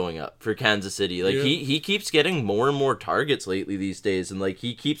keeps showing up for Kansas City. Like, he keeps getting more and more targets lately these days, and, like,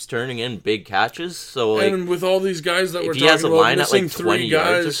 he keeps turning in big catches. So, like, and with all these guys that we're talking about, if he has a line at, like, 20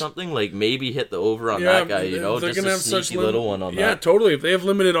 yards or guys, something, like, maybe hit the over on that guy, you know? Just a sneaky little one on that. Yeah, totally. If they have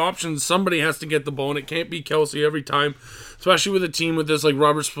limited options, somebody has to get the ball, and it can't be Kelsey every time. Especially with a team with this, like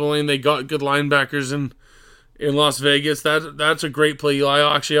Robert Spillane, they got good linebackers in Las Vegas. That's a great play,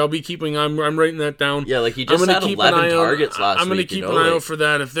 Eli. Actually, I'll be keeping. I'm writing that down. Yeah, like he just had 11 targets last week. I'm going to keep an eye out for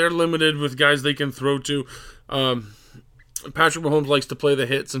that. If they're limited with guys they can throw to, Patrick Mahomes likes to play the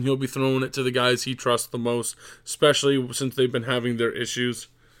hits, and he'll be throwing it to the guys he trusts the most, especially since they've been having their issues.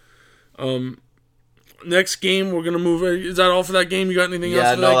 Next game, we're going to move. Is that all for that game? You got anything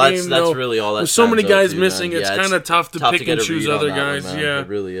else for that game? That's really all that. There's so many guys missing. It's kind of tough to pick and choose other guys. It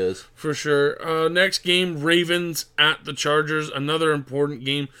really is. For sure. Next game, Ravens at the Chargers. Another important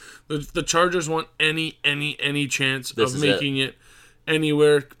game. The Chargers want any chance of making it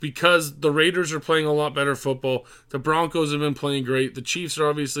anywhere because the Raiders are playing a lot better football. The Broncos have been playing great. The Chiefs are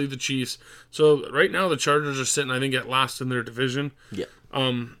obviously the Chiefs. So right now the Chargers are sitting, I think, at last in their division. Yeah.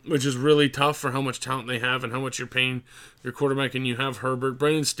 Which is really tough for how much talent they have and how much you're paying your quarterback. And you have Herbert.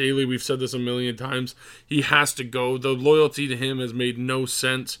 Brandon Staley, we've said this a million times. He has to go. The loyalty to him has made no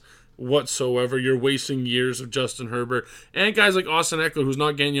sense whatsoever. You're wasting years of Justin Herbert. And guys like Austin Eckler, who's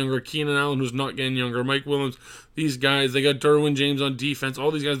not getting younger. Keenan Allen, who's not getting younger. Mike Williams. These guys, they got Derwin James on defense. All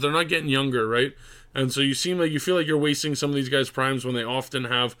these guys, they're not getting younger, right? And so you feel like you're wasting some of these guys' primes when they often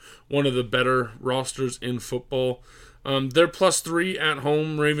have one of the better rosters in football. They're +3 at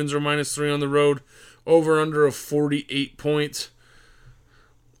home. Ravens are -3 on the road. Over under of 48 points.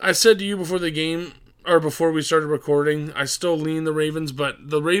 I said to you before the game, or before we started recording, I still lean the Ravens, but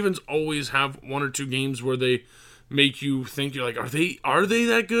the Ravens always have one or two games where they make you think, you're like, are they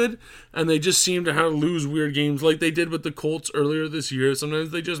that good? And they just seem to lose weird games like they did with the Colts earlier this year. Sometimes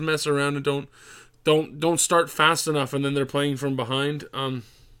they just mess around and don't start fast enough, and then they're playing from behind.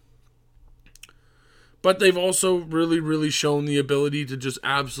 But they've also really, really shown the ability to just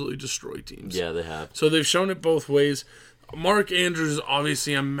absolutely destroy teams. Yeah, they have. So they've shown it both ways. Mark Andrews is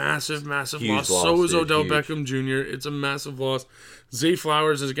obviously a massive loss. So is Odell Beckham Jr. It's a massive loss. Zay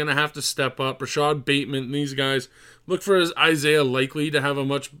Flowers is going to have to step up. Rashad Bateman, these guys. Look for Isaiah Likely to have a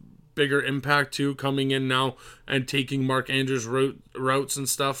much bigger impact too, coming in now and taking Mark Andrews' routes and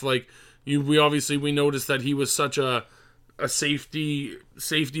stuff. Like we noticed that he was such a safety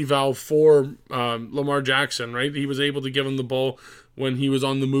valve for Lamar Jackson, right? He was able to give him the ball when he was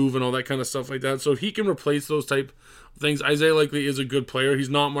on the move and all that kind of stuff like that. So he can replace those type of things. Isaiah Likely is a good player. He's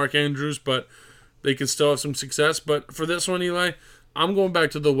not Mark Andrews, but they can still have some success. But for this one, Eli, I'm going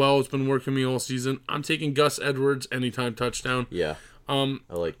back to the well. It's been working me all season. I'm taking Gus Edwards anytime touchdown. Yeah. I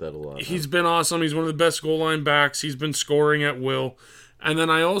like that a lot. He's been awesome. He's one of the best goal line backs. He's been scoring at will. And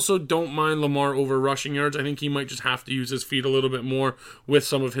then I also don't mind Lamar over rushing yards. I think he might just have to use his feet a little bit more with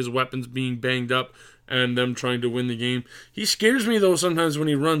some of his weapons being banged up and them trying to win the game. He scares me, though, sometimes when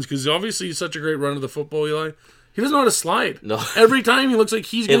he runs because obviously he's such a great runner of the football, Eli. He doesn't know how to slide. No. Every time he looks like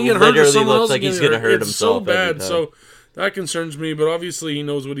he's going to get hurt or someone else is going to get hurt. It's so bad. So that concerns me, but obviously he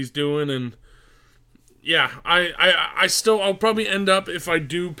knows what he's doing. And yeah, I'll probably end up, if I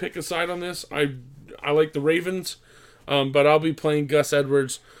do pick a side on this, I like the Ravens. But I'll be playing Gus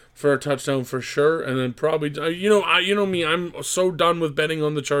Edwards for a touchdown for sure, and then probably you know me, I'm so done with betting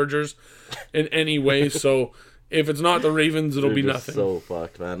on the Chargers in any way. So if it's not the Ravens, it'll be nothing. So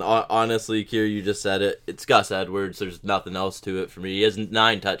fucked, man. Honestly, Kier, you just said it. It's Gus Edwards. There's nothing else to it for me. He has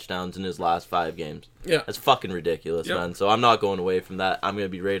 9 touchdowns in his last 5 games. Yeah, that's fucking ridiculous, man. So I'm not going away from that. I'm gonna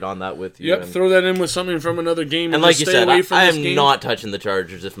be right on that with you. Yep, throw that in with something from another game. And like you said, I am not touching the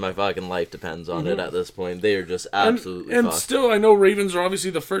Chargers if my fucking life depends on it at this point. They are just absolutely and fucked. Still, I know Ravens are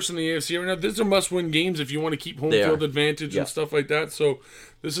obviously the first in the AFC right now. These are must-win games if you want to keep home field advantage and stuff like that. So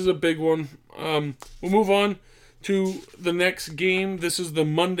this is a big one. We'll move on to the next game. This is the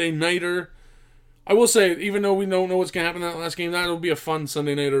Monday Nighter. I will say, even though we don't know what's going to happen in that last game, that'll be a fun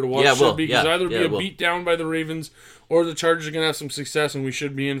Sunday Nighter to watch. Yeah, it will. Because either be a beat down by the Ravens or the Chargers are going to have some success and we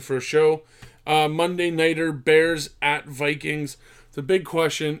should be in for a show. Monday Nighter, Bears at Vikings. The big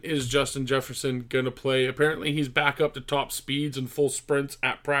question, is Justin Jefferson going to play? Apparently he's back up to top speeds and full sprints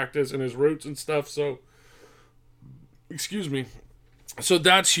at practice and his routes and stuff. So, excuse me. So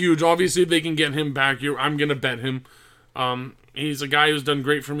that's huge. Obviously, if they can get him back, I'm going to bet him. He's a guy who's done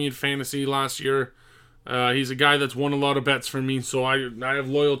great for me in fantasy last year. He's a guy that's won a lot of bets for me, so I have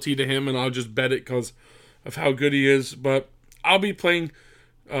loyalty to him, and I'll just bet it because of how good he is. But I'll be playing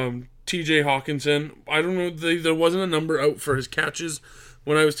TJ Hawkinson. I don't know, there wasn't a number out for his catches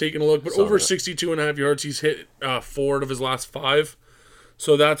when I was taking a look, but over 62.5 yards, he's hit 4 out of his last 5.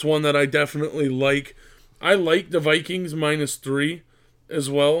 So that's one that I definitely like. I like the Vikings -3 as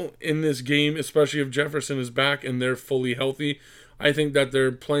well in this game, especially if Jefferson is back and they're fully healthy. I think that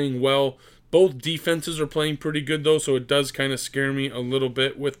they're playing well. Both defenses are playing pretty good, though, so it does kind of scare me a little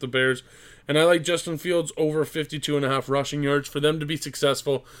bit with the Bears. And I like Justin Fields over 52.5 rushing yards. For them to be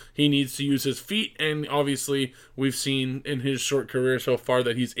successful, he needs to use his feet, and obviously we've seen in his short career so far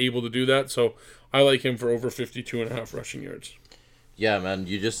that he's able to do that. So I like him for over 52.5 rushing yards. Yeah, man,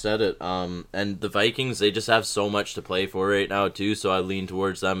 you just said it. And the Vikings, they just have so much to play for right now too. So I lean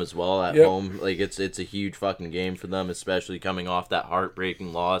towards them as well at home. Like it's a huge fucking game for them, especially coming off that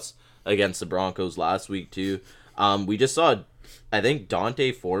heartbreaking loss against the Broncos last week too. We just saw, I think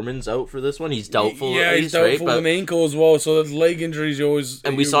Dante Foreman's out for this one. He's doubtful. Yeah, he's doubtful with an ankle as well. So that's leg injuries. You always.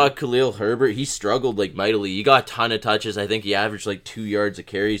 And we saw Khalil Herbert. He struggled like mightily. He got a ton of touches. I think he averaged like 2 yards a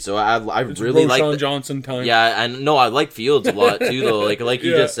carry. So I really like Roshan Johnson time. Yeah, and no, I like Fields a lot too though. Like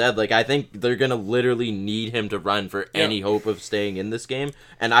you just said. Like I think they're gonna literally need him to run for any hope of staying in this game.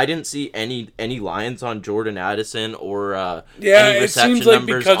 And I didn't see any lines on Jordan Addison or any reception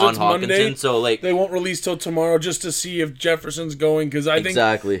numbers on Hawkinson. Monday, so like they won't release till tomorrow just to see if Jefferson's going, because I think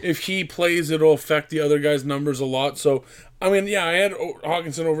if he plays, it'll affect the other guy's numbers a lot. So, I mean, yeah, I had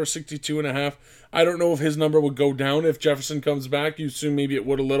Hawkinson over 62.5. I don't know if his number would go down if Jefferson comes back. You assume maybe it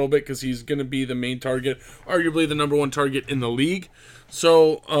would a little bit because he's going to be the main target, arguably the number 1 target in the league.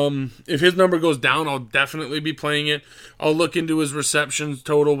 So, if his number goes down, I'll definitely be playing it. I'll look into his receptions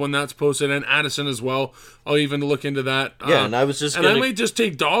total when that's posted, and Addison as well. I'll even look into that. Yeah, and I was just I might just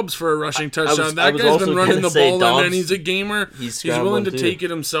take Dobbs for a rushing touchdown. That guy's been running the ball, Dobbs, and he's a gamer. He's willing to take it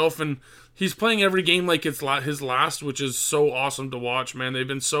himself, and he's playing every game like it's his last, which is so awesome to watch, man. They've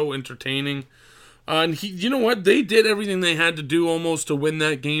been so entertaining. And you know what? They did everything they had to do almost to win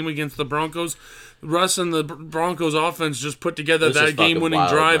that game against the Broncos. Russ and the Broncos offense just put together that game-winning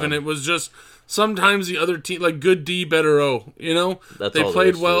drive, and it was just sometimes the other team, like good D, better O. You know, they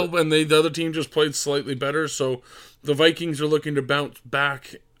played well, and the other team just played slightly better. So the Vikings are looking to bounce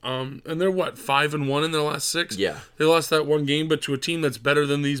back. And they're 5-1 in their last 6. Yeah, they lost that one game, but to a team that's better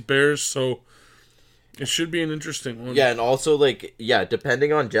than these Bears. So it should be an interesting one. Yeah, and also,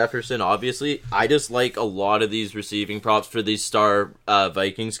 depending on Jefferson, obviously, I just like a lot of these receiving props for these star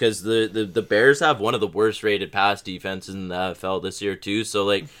Vikings, because the Bears have one of the worst rated pass defenses in the NFL this year, too. So,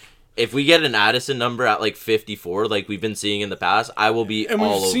 if we get an Addison number at, 54, like we've been seeing in the past, I will be all over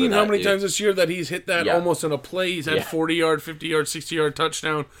that. And we've seen how many times this year that he's hit that almost in a play. He's had 40-yard, 50-yard, 60-yard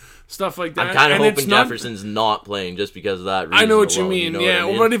touchdown. Stuff like that. I'm kind of hoping Jefferson's not playing just because of that reason. I know what you alone,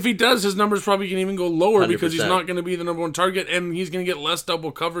 mean. But if he does, his numbers probably can even go lower 100%. Because he's not going to be the number 1 target, and he's going to get less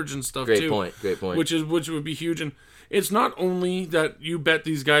double coverage and stuff Great too. Great point. Which would be huge. And it's not only that you bet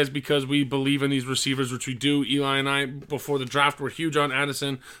these guys because we believe in these receivers, which we do. Eli and I, before the draft, were huge on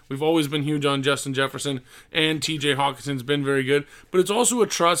Addison. We've always been huge on Justin Jefferson, and TJ Hawkinson's been very good. But it's also a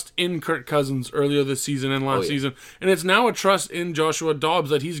trust in Kirk Cousins earlier this season and last season. And it's now a trust in Joshua Dobbs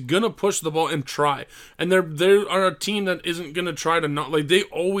that he's going to push the ball and try. And they are a team that isn't going to try to not, they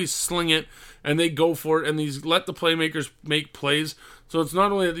always sling it and they go for it, and these let the playmakers make plays. So it's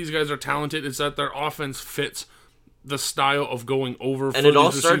not only that these guys are talented, it's that their offense fits the style of going over. And it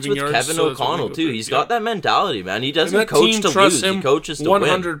all starts with Kevin O'Connell too. He's got that mentality, man. He doesn't coach to lose. He coaches to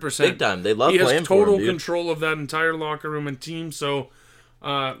 100%. Win. Big time. They love playing for him. He has total control of that entire locker room and team. So,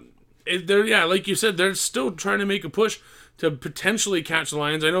 they're like you said, they're still trying to make a push to potentially catch the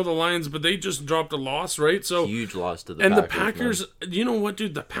Lions. I know the Lions, but they just dropped a loss, right? So huge loss to the Packers. And the Packers, you know what,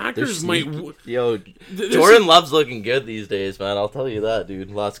 dude? The Packers might. Jordan Love's looking good these days, man. I'll tell you that, dude.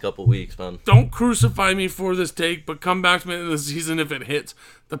 Last couple weeks, man. Don't crucify me for this take, but come back to me in the season if it hits.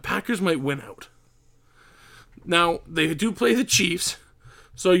 The Packers might win out. Now, they do play the Chiefs,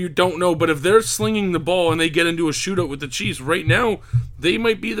 so you don't know. But if they're slinging the ball and they get into a shootout with the Chiefs, right now, they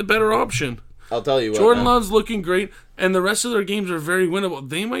might be the better option. I'll tell you what, Jordan Love's looking great, and the rest of their games are very winnable.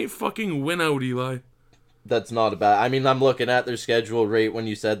 They might fucking win out, Eli. That's not a bad... I mean, I'm looking at their schedule right when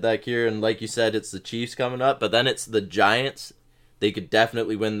you said that, Kier, and like you said, it's the Chiefs coming up, but then it's the Giants. They could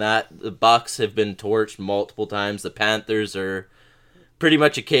definitely win that. The Bucks have been torched multiple times. The Panthers are pretty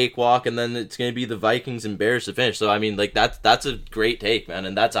much a cakewalk, and then it's going to be the Vikings and Bears to finish. So, I mean, that's a great take, man,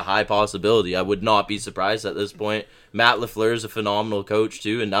 and that's a high possibility. I would not be surprised at this point. Matt LaFleur is a phenomenal coach,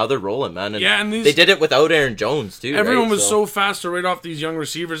 too, and now they're rolling, man. And they did it without Aaron Jones, too. Everyone was so fast to write off these young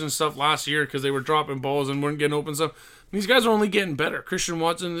receivers and stuff last year because they were dropping balls and weren't getting open stuff. These guys are only getting better. Christian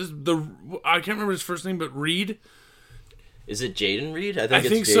Watson, I can't remember his first name, but Reed. Is it Jaden Reed? I I think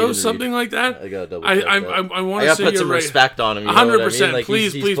think it's so, Jaden something Reed. like that. I gotta double I check that. want I to gotta say put you're some right. respect on him. You know what I mean? 100%. Like,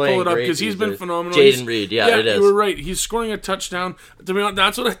 Please he's pull playing it up great because he's these been days. phenomenal. Jaden Reed, yeah, it is. You were right. He's scoring a touchdown. To be honest,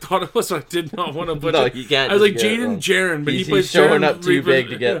 that's what I thought it was. So I did not want to butcher. No, it. you can't. I was like just get it wrong. Jaden Jaron, but he He's plays showing Jaron up too Reed, big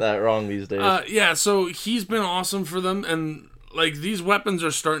to get yeah. that wrong these days. Yeah, so he's been awesome for them, and like these weapons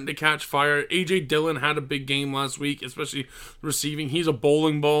are starting to catch fire. AJ Dillon had a big game last week, especially receiving. He's a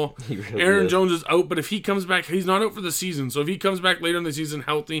bowling ball. He really Aaron is. Jones is out, but if he comes back, he's not out for the season. So if he comes back later in the season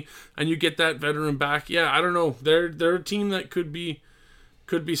healthy, and you get that veteran back, yeah, I don't know. They're a team that could be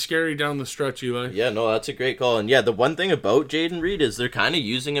scary down the stretch, Eli. Yeah, no, that's a great call. And yeah, the one thing about Jaden Reed is they're kind of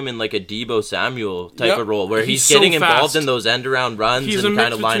using him in like a Debo Samuel type of role, where he's getting so involved fast. in those end around runs He's and a kind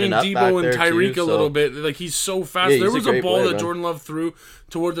mix of lining between up back Debo and there Tyreek too, a little bit. Like he's so fast. Yeah, There he's a was a great ball player, that man. Jordan Love threw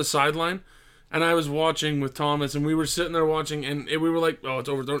toward the sideline, and I was watching with Thomas, and we were sitting there watching, and we were like, "Oh, it's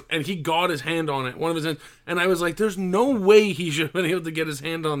overthrown," and he got his hand on it, one of his hands, and I was like, "There's no way he should have been able to get his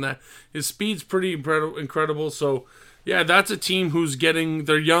hand on that." His speed's pretty incredible. So, yeah, that's a team who's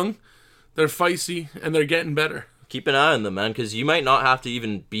they're young, they're feisty, and they're getting better. Keep an eye on them, man, because you might not have to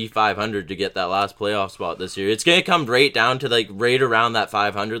even be 500 to get that last playoff spot this year. It's gonna come right down to like right around that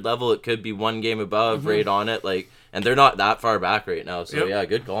 500 level. It could be one game above, right on it, like, and they're not that far back right now. So Yep. yeah,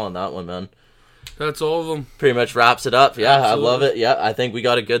 good call on that one, man. That's all of them. Pretty much wraps it up. Yeah, Absolutely. I love it. Yeah, I think we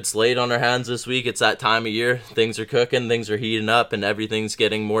got a good slate on our hands this week. It's that time of year. Things are cooking, things are heating up, and everything's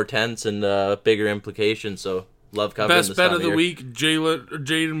getting more tense and bigger implications. So love covering Best this bet time of the year. week: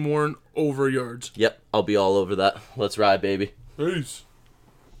 Jaden Warren over yards. Yep, I'll be all over that. Let's ride, baby. Peace.